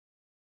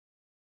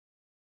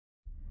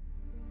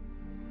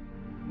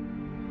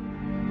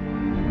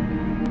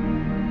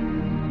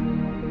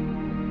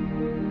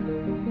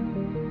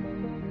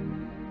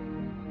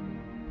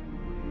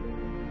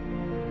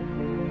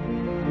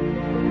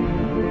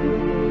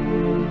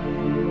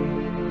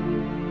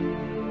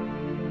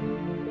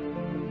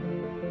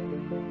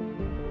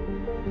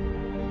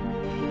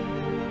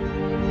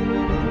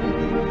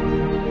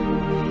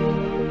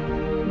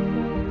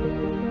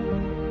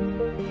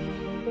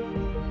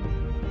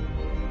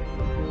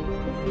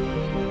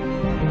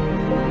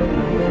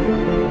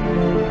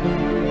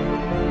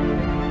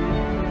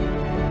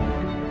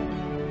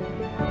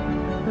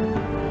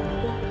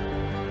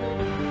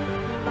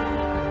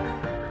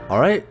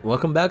Alright,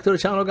 welcome back to the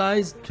channel,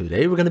 guys.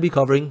 Today we're going to be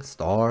covering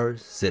Star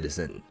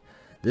Citizen.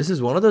 This is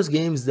one of those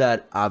games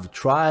that I've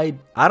tried.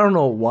 I don't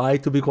know why,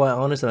 to be quite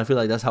honest, and I feel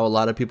like that's how a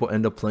lot of people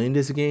end up playing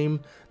this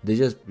game. They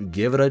just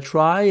give it a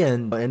try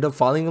and end up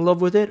falling in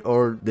love with it,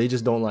 or they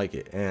just don't like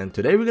it. And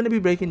today we're going to be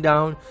breaking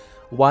down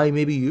why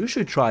maybe you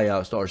should try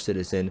out Star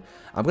Citizen.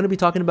 I'm going to be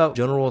talking about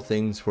general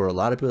things for a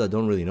lot of people that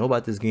don't really know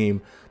about this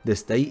game, the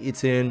state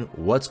it's in,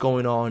 what's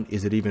going on,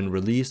 is it even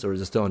released or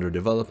is it still under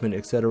development,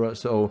 etc.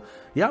 So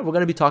yeah, we're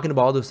going to be talking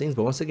about all those things.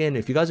 But once again,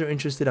 if you guys are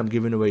interested, I'm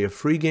giving away a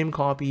free game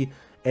copy,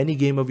 any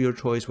game of your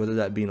choice, whether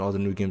that be in all the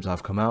new games that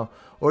have come out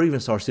or even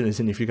Star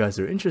Citizen. If you guys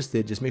are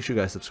interested, just make sure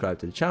you guys subscribe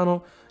to the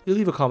channel, you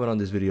leave a comment on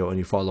this video, and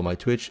you follow my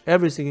Twitch.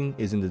 Everything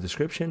is in the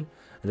description.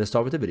 And let's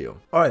start with the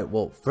video. Alright,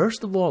 well,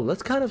 first of all,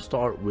 let's kind of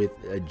start with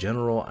a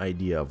general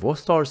idea of what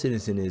Star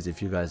Citizen is if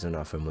you guys are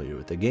not familiar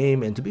with the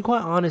game. And to be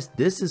quite honest,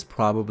 this is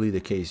probably the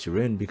case you're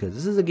in, because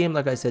this is a game,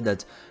 like I said,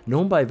 that's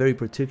known by a very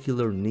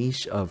particular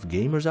niche of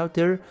gamers out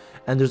there.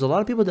 And there's a lot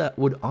of people that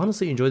would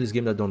honestly enjoy this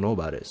game that don't know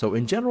about it. So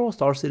in general,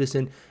 Star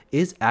Citizen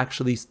is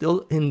actually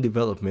still in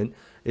development.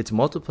 It's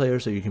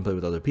multiplayer, so you can play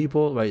with other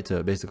people, right? It's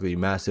a basically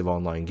massive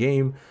online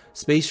game,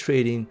 space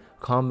trading,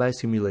 combat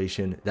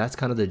simulation. That's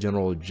kind of the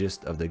general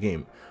gist of the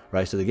game,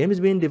 right? So the game is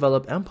being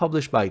developed and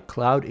published by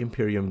Cloud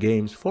Imperium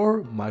Games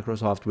for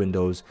Microsoft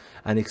Windows,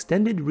 an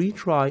extended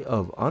retry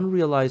of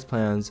unrealized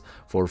plans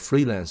for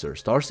Freelancer.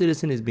 Star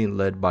Citizen is being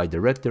led by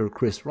director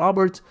Chris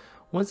Roberts.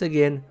 Once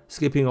again,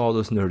 skipping all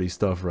this nerdy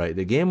stuff, right?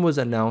 The game was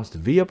announced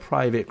via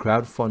private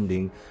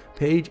crowdfunding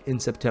page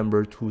in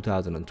September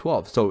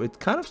 2012. So it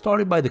kind of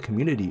started by the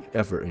community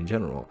effort in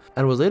general,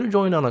 and was later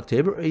joined on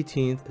October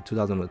 18th,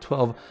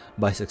 2012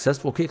 by a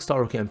successful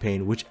Kickstarter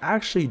campaign, which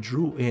actually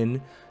drew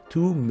in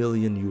 $2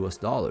 million US.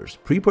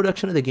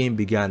 Pre-production of the game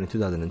began in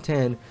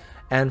 2010,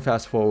 and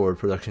fast forward,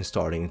 production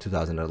starting in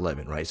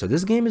 2011, right? So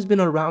this game has been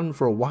around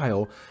for a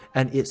while,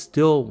 and it's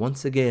still,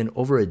 once again,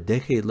 over a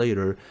decade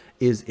later,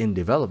 is in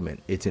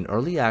development. It's in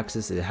early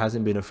access. It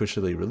hasn't been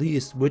officially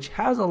released, which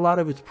has a lot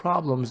of its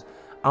problems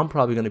I'm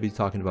probably going to be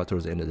talking about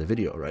towards the end of the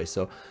video, right?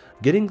 So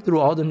getting through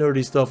all the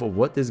nerdy stuff of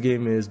what this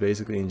game is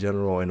basically in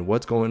general and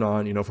what's going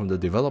on, you know, from the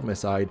development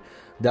side,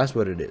 that's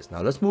what it is.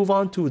 Now let's move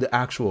on to the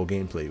actual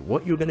gameplay,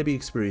 what you're going to be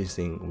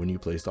experiencing when you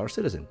play Star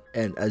Citizen.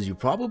 And as you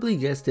probably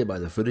guessed it by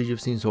the footage you've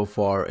seen so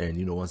far, and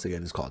you know, once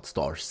again, it's called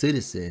Star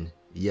Citizen.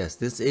 Yes,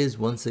 this is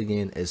once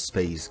again a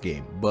space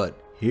game, but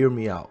hear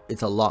me out,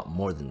 it's a lot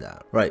more than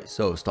that, right?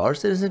 So Star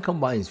Citizen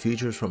combines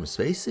features from a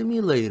space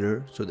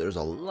simulator, so there's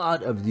a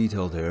lot of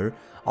detail there,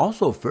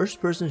 also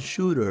first-person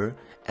shooter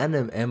and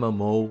an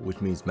MMO,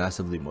 which means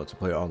massively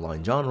multiplayer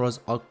online genres,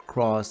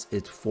 across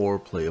its 4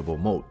 playable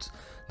modes.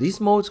 These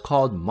modes,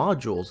 called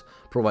modules,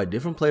 provide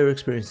different player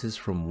experiences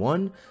from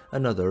one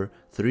another.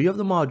 3 of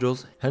the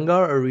modules,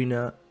 Hangar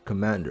Arena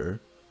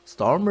Commander,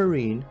 Star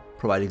Marine,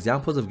 provide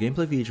examples of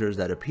gameplay features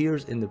that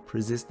appears in the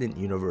Persistent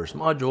Universe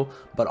module,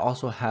 but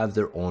also have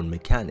their own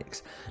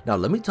mechanics. Now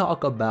let me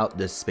talk about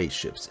the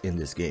spaceships in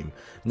this game.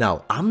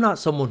 Now I'm not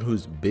someone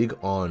who's big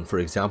on, for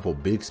example,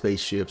 big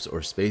spaceships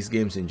or space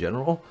games in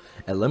general,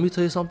 and let me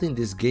tell you something,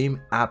 this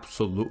game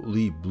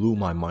absolutely blew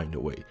my mind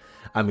away.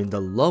 I mean,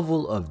 the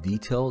level of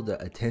detail,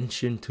 the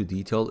attention to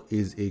detail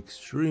is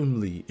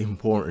extremely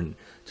important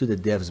to the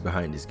devs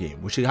behind this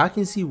game, which I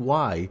can see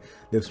why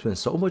they've spent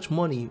so much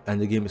money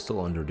and the game is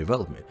still under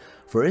development.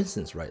 For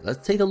instance, right,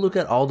 let's take a look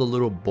at all the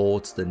little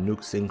bolts, the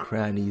nooks and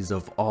crannies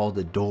of all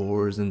the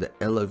doors and the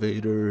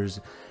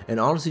elevators, and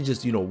honestly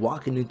just, you know,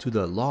 walking into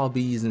the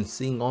lobbies and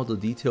seeing all the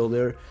detail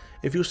there.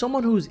 If you're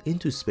someone who's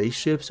into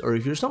spaceships, or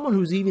if you're someone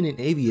who's even in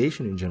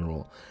aviation in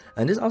general,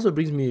 and this also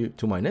brings me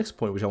to my next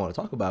point, which I want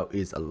to talk about,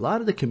 is a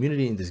lot of the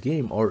community in this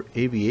game are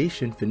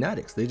aviation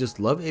fanatics. They just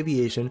love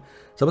aviation.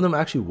 Some of them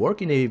actually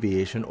work in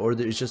aviation, or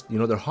it's just, you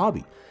know, their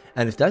hobby.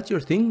 And if that's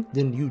your thing,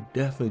 then you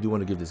definitely do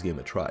want to give this game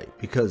a try,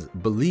 because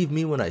believe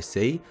me when I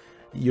say,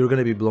 you're going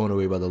to be blown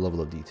away by the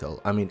level of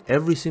detail. I mean,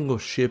 every single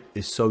ship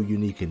is so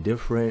unique and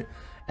different,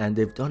 and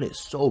they've done it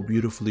so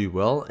beautifully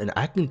well, and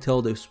I can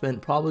tell they've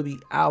spent probably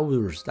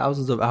hours,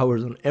 thousands of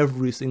hours on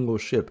every single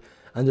ship,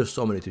 and there's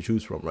so many to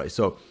choose from, right?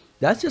 So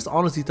that's just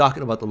honestly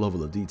talking about the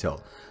level of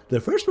detail. The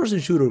first-person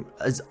shooter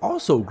is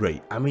also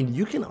great. I mean,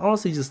 you can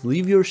honestly just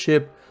leave your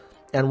ship,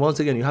 and once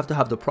again, you have to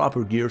have the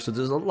proper gear, so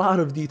there's a lot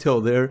of detail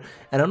there.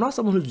 And I'm not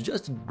someone who's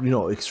just, you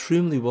know,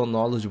 extremely well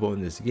knowledgeable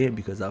in this game,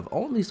 because I've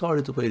only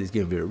started to play this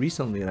game very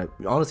recently, and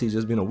honestly, it's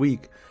just been a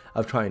week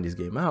of trying this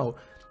game out.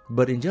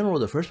 But in general,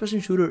 the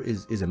first-person shooter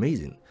is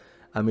amazing.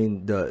 I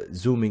mean, the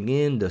zooming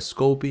in, the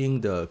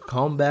scoping, the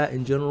combat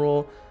in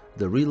general,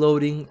 the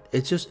reloading,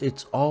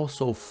 it's all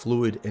so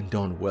fluid and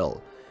done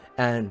well.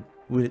 And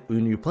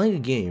when you're playing a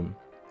game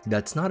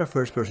that's not a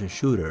first-person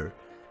shooter,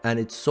 and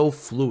it's so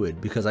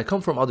fluid, because I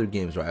come from other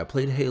games, right? I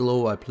played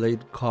Halo, I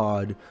played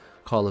COD,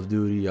 Call of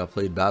Duty, I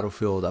played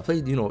Battlefield, I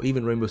played, you know,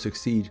 even Rainbow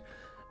Six Siege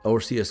or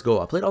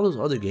CSGO. I played all those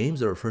other games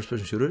that are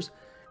first-person shooters,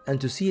 and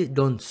to see it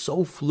done so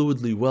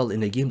fluidly well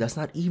in a game that's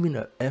not even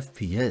a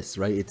FPS,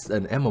 right? It's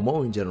an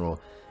MMO in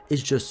general.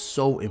 is just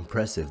so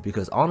impressive,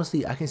 because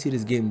honestly I can see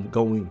this game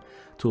going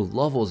to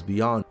levels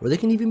beyond where they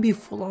can even be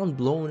full-on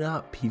blown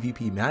out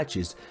PvP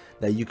matches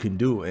that you can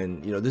do.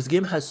 And you know, this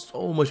game has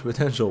so much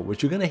potential,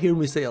 which you're gonna hear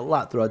me say a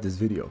lot throughout this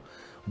video.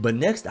 But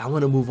next I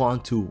want to move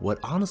on to what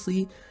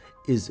honestly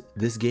is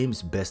this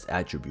game's best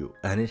attribute,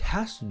 and it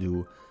has to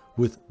do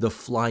with the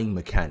flying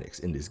mechanics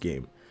in this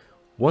game.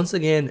 Once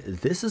again,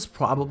 this is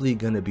probably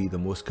going to be the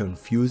most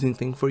confusing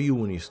thing for you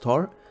when you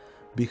start,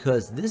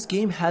 because this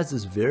game has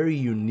this very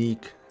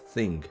unique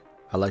thing,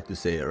 I like to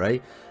say it,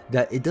 right,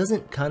 that it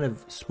doesn't kind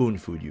of spoon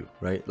feed you,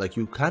 right? Like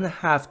you kind of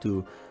have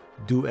to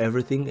do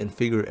everything and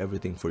figure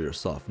everything for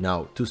yourself.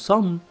 Now to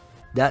some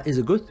that is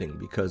a good thing,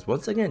 because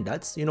once again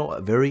that's, you know,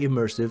 very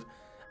immersive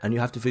and you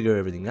have to figure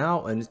everything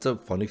out and it's a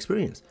fun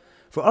experience.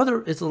 For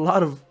other, it's a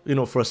lot of, you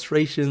know,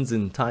 frustrations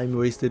and time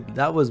wasted.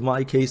 That was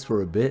my case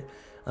for a bit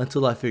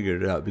until I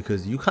figured it out,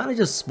 because you kind of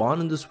just spawn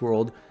in this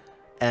world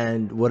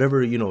and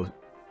whatever, you know,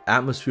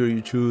 atmosphere you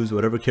choose,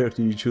 whatever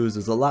character you choose,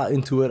 there's a lot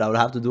into it. I would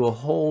have to do a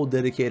whole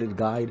dedicated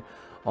guide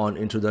on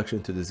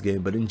introduction to this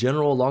game, but in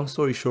general, long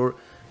story short,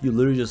 you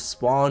literally just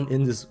spawn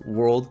in this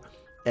world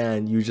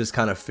and you just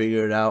kind of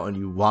figure it out and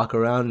you walk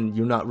around and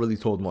you're not really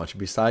told much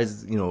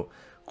besides, you know,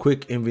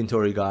 quick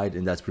inventory guide,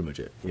 and that's pretty much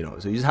it, you know.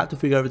 So you just have to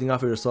figure everything out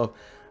for yourself,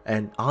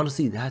 and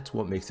honestly that's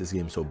what makes this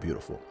game so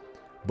beautiful.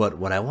 But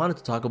what I wanted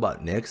to talk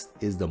about next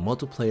is the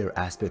multiplayer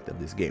aspect of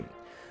this game.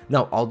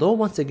 Now, although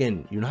once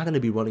again you're not going to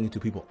be running into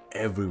people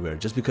everywhere,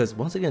 just because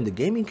once again the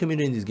gaming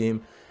community in this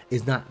game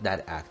is not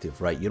that active,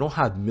 right? You don't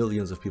have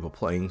millions of people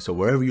playing, so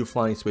wherever you're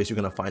flying space you're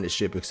going to find a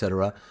ship,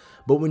 etc.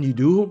 But when you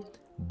do,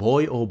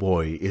 boy oh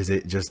boy is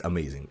it just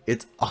amazing.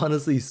 It's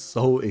honestly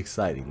so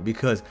exciting,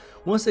 because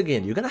once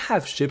again you're gonna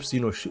have ships,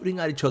 you know, shooting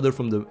at each other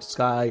from the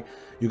sky.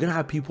 You're gonna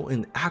have people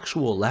in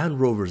actual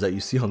Land Rovers that you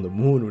see on the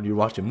moon when you're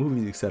watching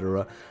movies,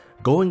 etc.,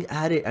 going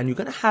at it, and you're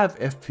gonna have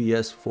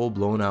FPS full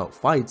blown out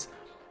fights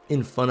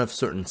in front of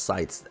certain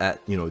sites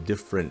at, you know,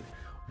 different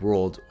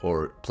world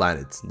or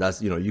planets. That's,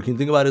 you know, you can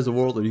think about it as a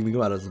world or you can think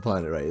about it as a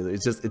planet, right?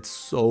 It's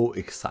so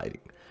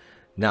exciting.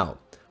 Now,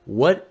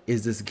 what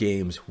is this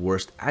game's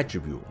worst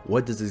attribute?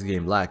 What does this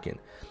game lack in?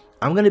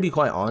 I'm going to be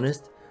quite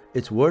honest.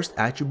 Its worst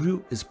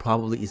attribute is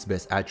probably its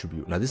best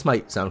attribute. Now, this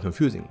might sound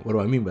confusing. What do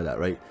I mean by that,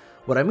 right?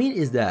 What I mean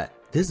is that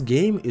this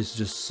game is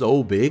just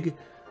so big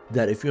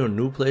that if you're a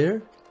new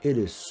player, it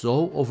is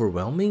so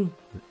overwhelming,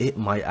 it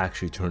might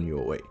actually turn you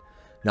away.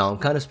 Now, I'm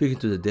kind of speaking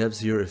to the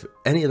devs here. If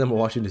any of them are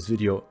watching this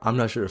video, I'm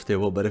not sure if they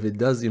will, but if it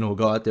does, you know,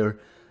 go out there,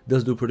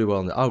 does do pretty well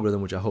in the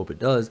algorithm, which I hope it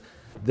does,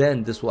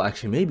 then this will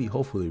actually maybe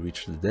hopefully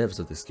reach the devs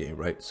of this game,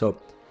 right? So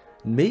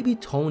maybe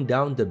tone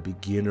down the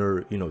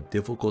beginner, you know,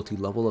 difficulty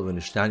level of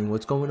understanding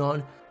what's going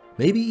on.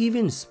 Maybe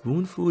even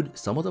spoon feed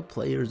some of the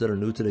players that are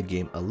new to the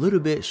game a little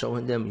bit,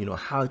 showing them, you know,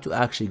 how to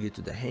actually get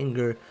to the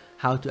hangar,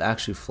 how to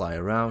actually fly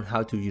around,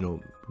 how to, you know,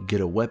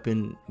 get a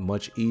weapon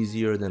much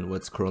easier than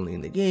what's currently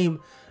in the game.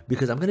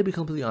 Because I'm going to be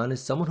completely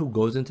honest, someone who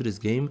goes into this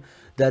game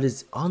that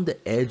is on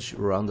the edge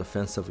or on the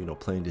fence of, you know,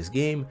 playing this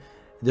game,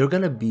 they're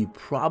gonna be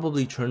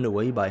probably turned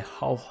away by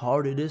how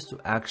hard it is to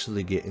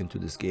actually get into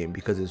this game,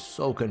 because it's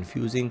so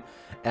confusing.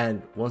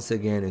 And once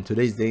again, in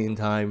today's day and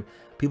time,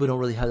 people don't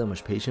really have that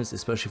much patience,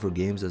 especially for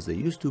games as they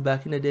used to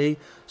back in the day.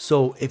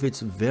 So if it's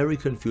very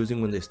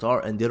confusing when they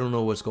start and they don't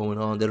know what's going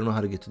on, they don't know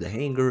how to get to the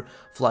hangar,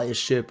 fly a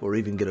ship, or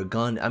even get a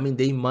gun, I mean,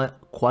 they might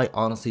quite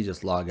honestly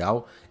just log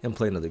out and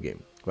play another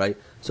game, right?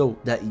 So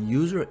that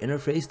user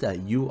interface, that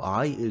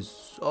UI, is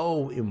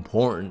so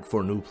important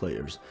for new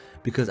players,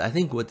 because I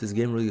think what this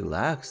game really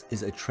lacks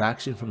is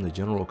attraction from the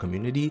general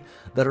community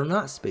that are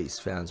not space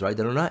fans, right?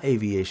 That are not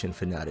aviation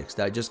fanatics,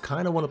 that just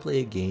kind of want to play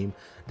a game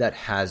that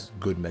has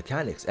good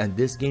mechanics. And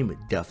this game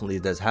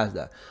definitely has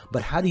that.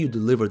 But how do you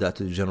deliver that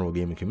to the general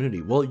gaming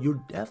community? Well,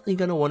 you're definitely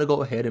going to want to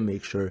go ahead and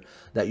make sure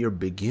that your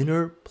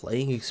beginner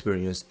playing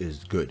experience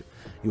is good.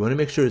 You want to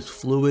make sure it's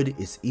fluid,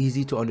 it's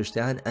easy to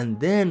understand, and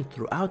then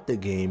throughout the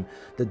game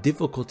the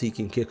difficulty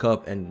can kick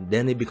up, and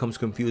then it becomes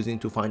confusing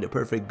to find the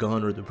perfect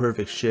gun or the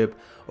perfect ship,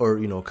 or,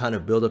 you know, kind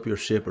of build up your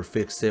ship or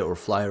fix it or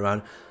fly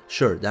around.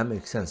 Sure, that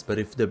makes sense. But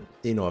if the,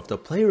 you know, if the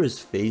player is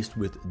faced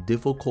with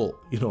difficult,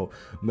 you know,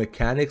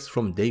 mechanics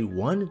from day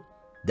one,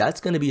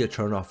 that's going to be a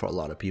turnoff for a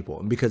lot of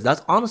people, because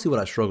that's honestly what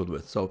I struggled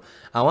with. So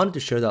I wanted to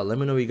share that. Let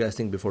me know what you guys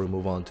think before we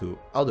move on to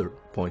other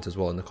points as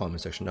well in the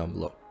comment section down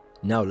below.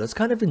 Now let's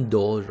kind of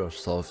indulge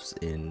ourselves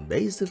in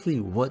basically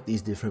what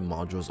these different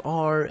modules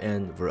are,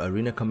 and for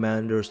Arena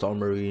Commander, Star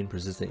Marine,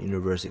 Persistent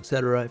Universe,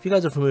 etc. If you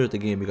guys are familiar with the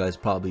game, you guys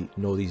probably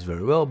know these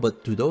very well,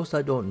 but to those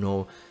that don't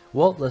know,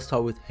 well, let's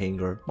start with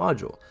Hangar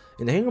module.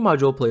 In the Hangar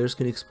module, players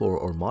can explore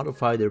or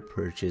modify their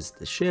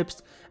purchased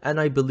ships, and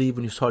I believe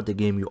when you start the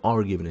game you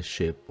are given a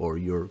ship, or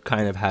you're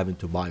kind of having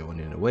to buy one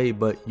in a way,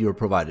 but you're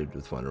provided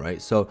with one,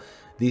 right? So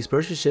these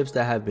purchased ships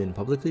that have been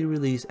publicly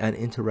released and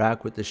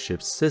interact with the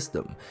ship's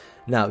system.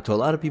 Now, to a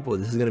lot of people,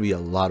 this is going to be a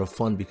lot of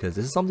fun, because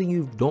this is something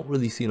you don't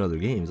really see in other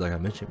games, like I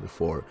mentioned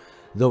before.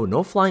 Though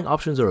no flying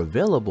options are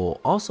available,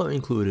 also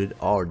included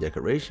are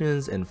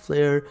decorations and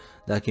flair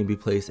that can be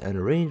placed and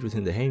arranged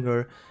within the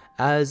hangar,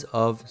 as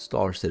of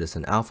Star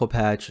Citizen Alpha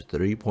Patch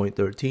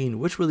 3.13,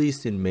 which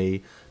released in May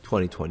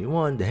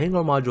 2021. The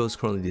Hangar module is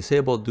currently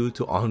disabled due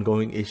to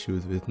ongoing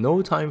issues with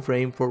no time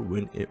frame for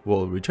when it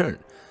will return.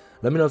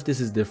 Let me know if this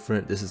is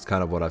different. This is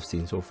kind of what I've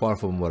seen so far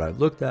from what I've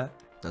looked at.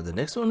 Now the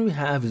next one we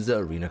have is the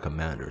Arena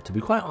Commander. To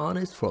be quite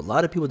honest, for a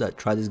lot of people that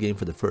try this game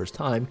for the first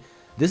time,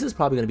 this is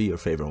probably going to be your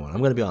favorite one. I'm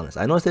going to be honest.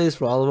 I know I say this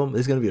for all of them.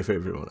 This is going to be your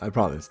favorite one. I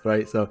promise,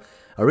 right? So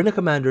Arena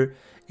Commander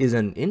is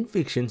an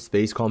in-fiction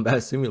space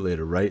combat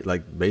simulator, right?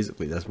 Like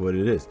basically that's what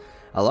it is.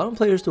 Allowing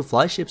players to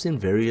fly ships in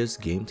various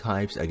game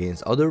types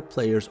against other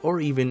players or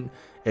even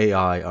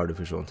AI,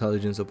 artificial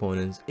intelligence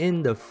opponents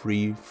in the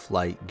free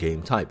flight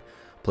game type.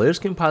 Players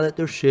can pilot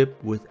their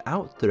ship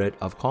without threat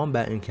of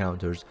combat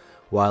encounters,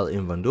 while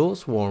in Vanduul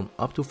Swarm,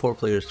 up to 4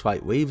 players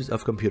fight waves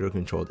of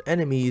computer-controlled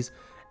enemies.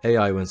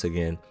 AI once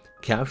again.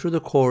 Capture the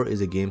Core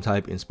is a game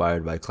type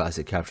inspired by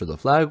classic Capture the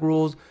Flag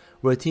rules,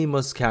 where a team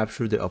must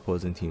capture the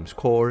opposing team's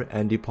core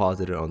and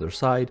deposit it on their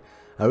side.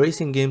 A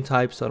racing game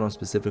type set on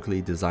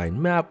specifically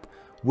designed map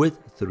with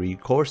 3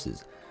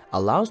 courses.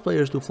 Allows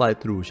players to fly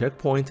through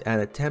checkpoints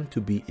and attempt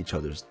to beat each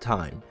other's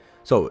time.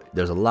 So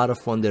there's a lot of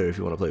fun there if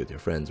you want to play with your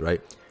friends,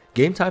 right?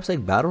 Game types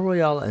like Battle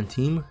Royale and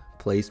Team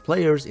place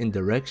players in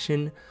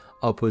direction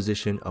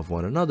opposition of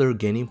one another,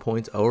 gaining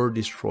points or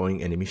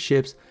destroying enemy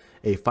ships.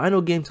 A final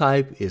game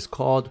type is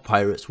called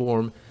Pirate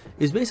Swarm.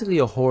 It's basically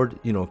a horde,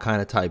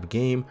 kind of type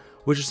game,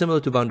 which is similar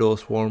to Vanduul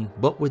Swarm,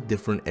 but with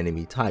different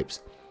enemy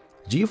types.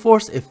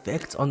 G-Force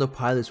effects on the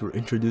pilots were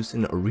introduced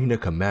in Arena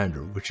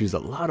Commander, which is a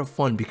lot of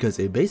fun because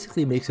it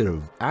basically makes it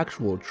an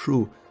actual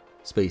true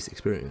space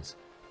experience.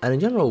 And in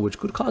general, which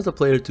could cause the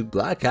player to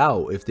black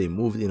out if they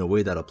moved in a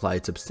way that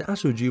applied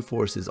substantial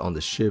G-forces on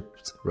the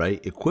ships,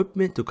 right?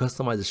 Equipment to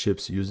customize the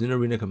ships using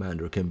Arena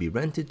Commander can be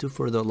rented to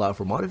further allow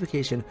for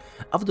modification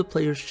of the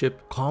player's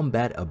ship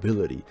combat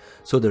ability.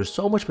 So there's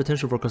so much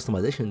potential for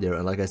customization there,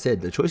 and like I said,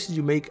 the choices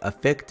you make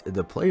affect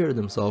the player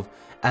themselves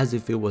as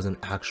if it was an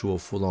actual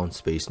full-on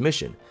space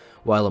mission.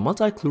 While a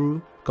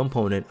multi-crew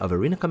component of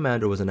Arena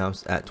Commander was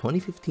announced at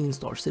 2015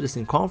 Star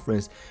Citizen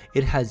Conference,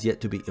 it has yet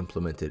to be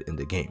implemented in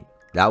the game.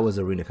 That was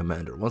Arena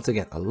Commander. Once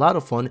again, a lot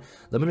of fun.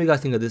 Let me know what you guys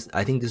think of this.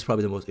 I think this is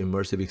probably the most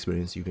immersive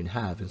experience you can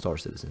have in Star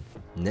Citizen.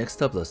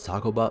 Next up, let's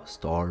talk about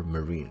Star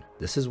Marine.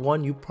 This is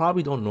one you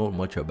probably don't know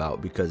much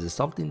about because it's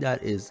something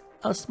that is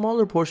a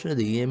smaller portion of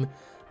the game.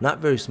 Not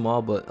very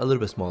small, but a little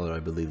bit smaller,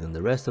 I believe, than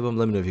the rest of them.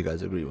 Let me know if you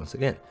guys agree once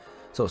again.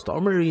 So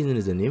Star Marine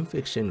is an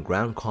in-fiction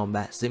ground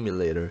combat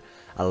simulator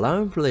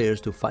allowing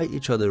players to fight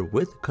each other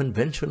with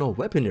conventional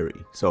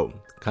weaponry. So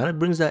kind of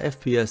brings that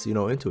FPS,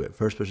 into it,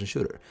 first-person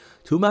shooter.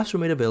 2 maps were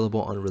made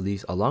available on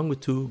release along with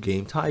 2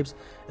 game types,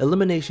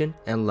 elimination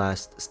and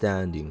last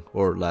standing,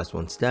 or last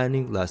one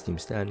standing, last team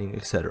standing,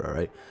 etc.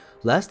 Right?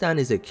 Last stand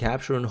is a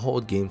capture and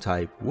hold game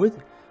type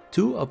with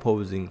 2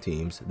 opposing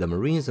teams, the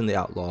Marines and the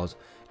Outlaws,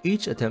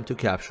 each attempt to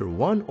capture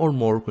 1 or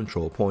more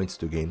control points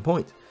to gain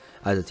points.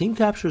 As a team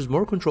captures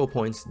more control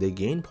points, they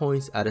gain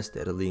points at a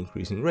steadily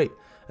increasing rate.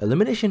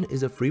 Elimination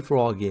is a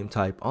free-for-all game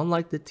type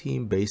unlike the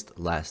team-based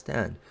Last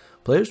Stand.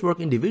 Players work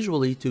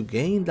individually to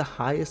gain the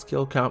highest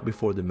kill count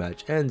before the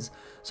match ends.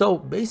 So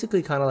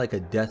basically kind of like a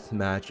death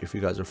match if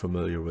you guys are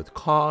familiar with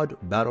COD,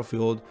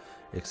 Battlefield,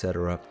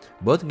 etc.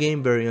 Both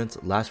game variants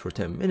last for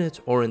 10 minutes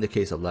or in the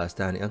case of Last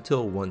Stand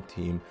until one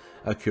team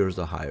accrues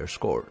the higher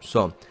score.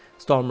 So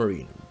Star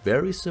Marine,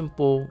 very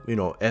simple,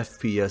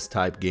 FPS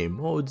type game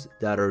modes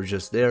that are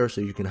just there so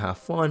you can have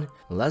fun.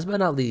 And last but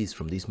not least,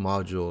 from these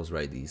modules,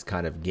 right, these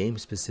kind of game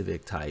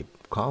specific type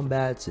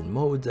combats and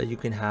modes that you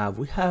can have,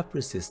 we have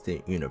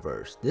Persistent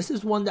Universe. This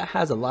is one that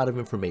has a lot of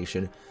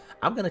information.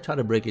 I'm going to try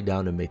to break it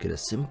down and make it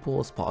as simple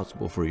as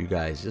possible for you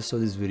guys, just so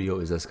this video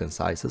is as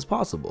concise as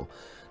possible.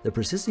 The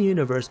Persistent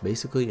Universe,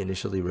 basically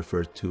initially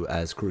referred to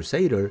as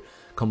Crusader,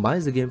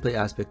 combines the gameplay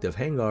aspect of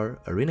Hangar,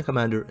 Arena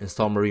Commander, and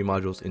Star Marine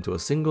modules into a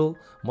single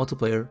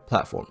multiplayer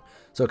platform.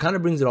 So it kind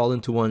of brings it all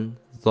into one,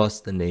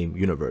 thus the name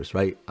Universe,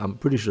 right? I'm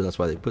pretty sure that's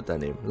why they put that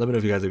name. Let me know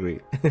if you guys agree.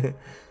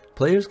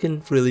 Players can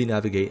freely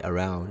navigate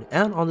around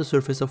and on the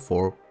surface of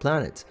 4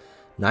 planets,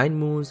 9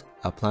 moons,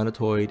 a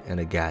planetoid, and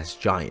a gas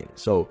giant.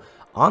 So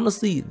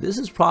honestly, this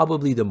is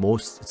probably the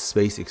most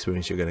space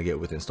experience you're going to get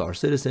within Star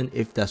Citizen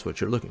if that's what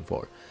you're looking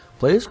for.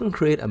 Players can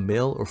create a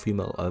male or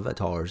female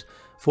avatars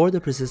for the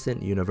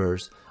Persistent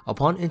Universe.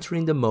 Upon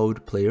entering the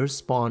mode, players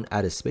spawn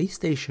at a space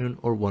station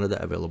or one of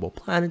the available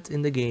planets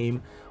in the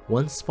game.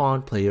 Once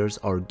spawned, players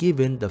are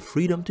given the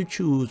freedom to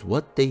choose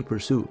what they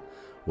pursue,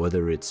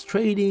 whether it's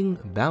trading,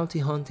 bounty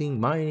hunting,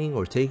 mining,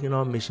 or taking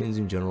on missions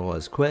in general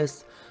as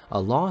quests. A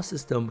law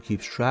system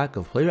keeps track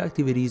of player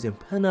activities and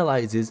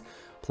penalizes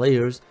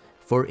players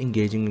for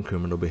engaging in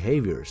criminal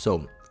behavior.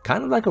 So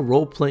kind of like a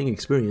role-playing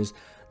experience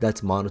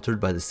that's monitored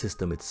by the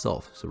system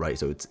itself. So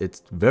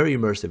it's very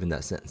immersive in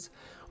that sense.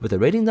 With a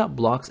rating that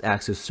blocks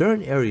access to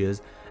certain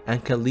areas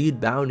and can lead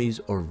bounties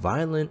or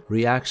violent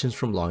reactions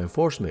from law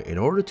enforcement. In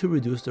order to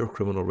reduce their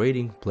criminal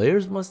rating,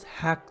 players must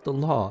hack the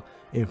law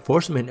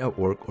enforcement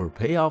network or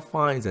pay off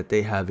fines that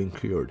they have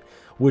incurred,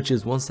 which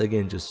is once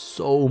again just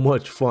so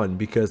much fun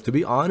because, to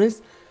be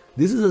honest,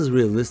 This is as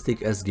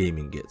realistic as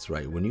gaming gets,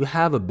 right? When you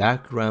have a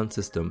background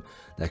system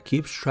that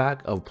keeps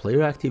track of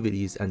player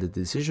activities and the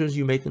decisions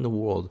you make in the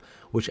world,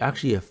 which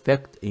actually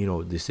affect, you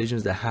know,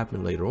 decisions that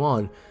happen later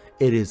on,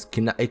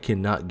 it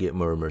cannot get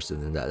more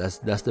immersive than that.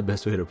 That's the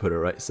best way to put it,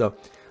 right? So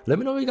let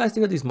me know what you guys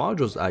think of these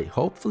modules.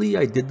 Hopefully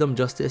I did them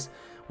justice.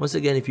 Once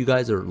again, if you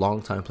guys are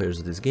longtime players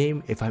of this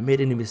game, if I made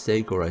any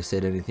mistake or I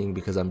said anything,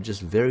 because I'm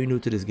just very new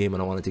to this game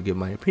and I wanted to give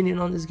my opinion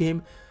on this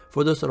game,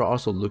 for those that are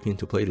also looking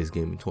to play this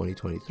game in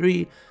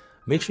 2023,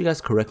 make sure you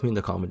guys correct me in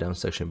the comment down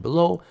section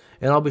below,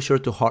 and I'll be sure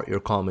to heart your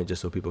comment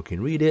just so people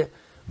can read it.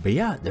 But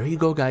yeah, there you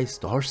go guys,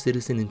 Star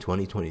Citizen in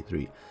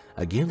 2023,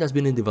 a game that's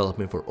been in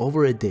development for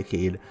over a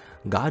decade.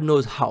 God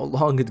knows how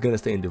long it's gonna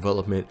stay in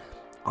development.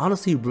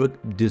 Honestly,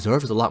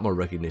 deserves a lot more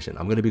recognition.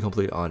 I'm gonna be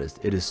completely honest.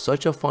 It is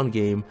such a fun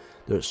game.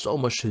 There's so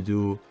much to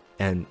do,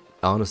 and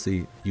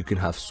honestly, you can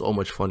have so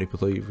much fun if you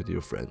play with your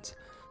friends.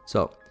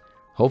 So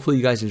hopefully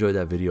you guys enjoyed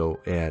that video,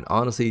 and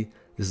honestly,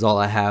 this is all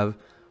I have.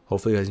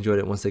 Hopefully you guys enjoyed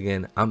it. Once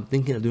again, I'm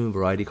thinking of doing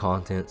variety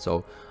content,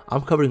 so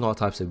I'm covering all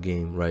types of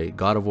game, right?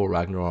 God of War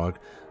Ragnarok,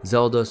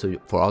 Zelda, so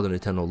for all the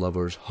Nintendo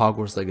lovers,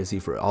 Hogwarts Legacy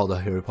for all the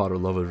Harry Potter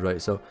lovers,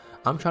 right? So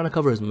I'm trying to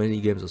cover as many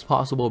games as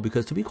possible,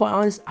 because to be quite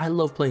honest, I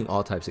love playing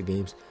all types of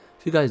games.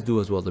 If you guys do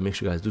as well, then make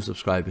sure you guys do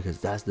subscribe, because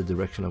that's the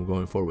direction I'm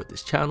going for with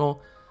this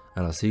channel,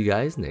 and I'll see you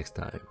guys next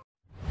time.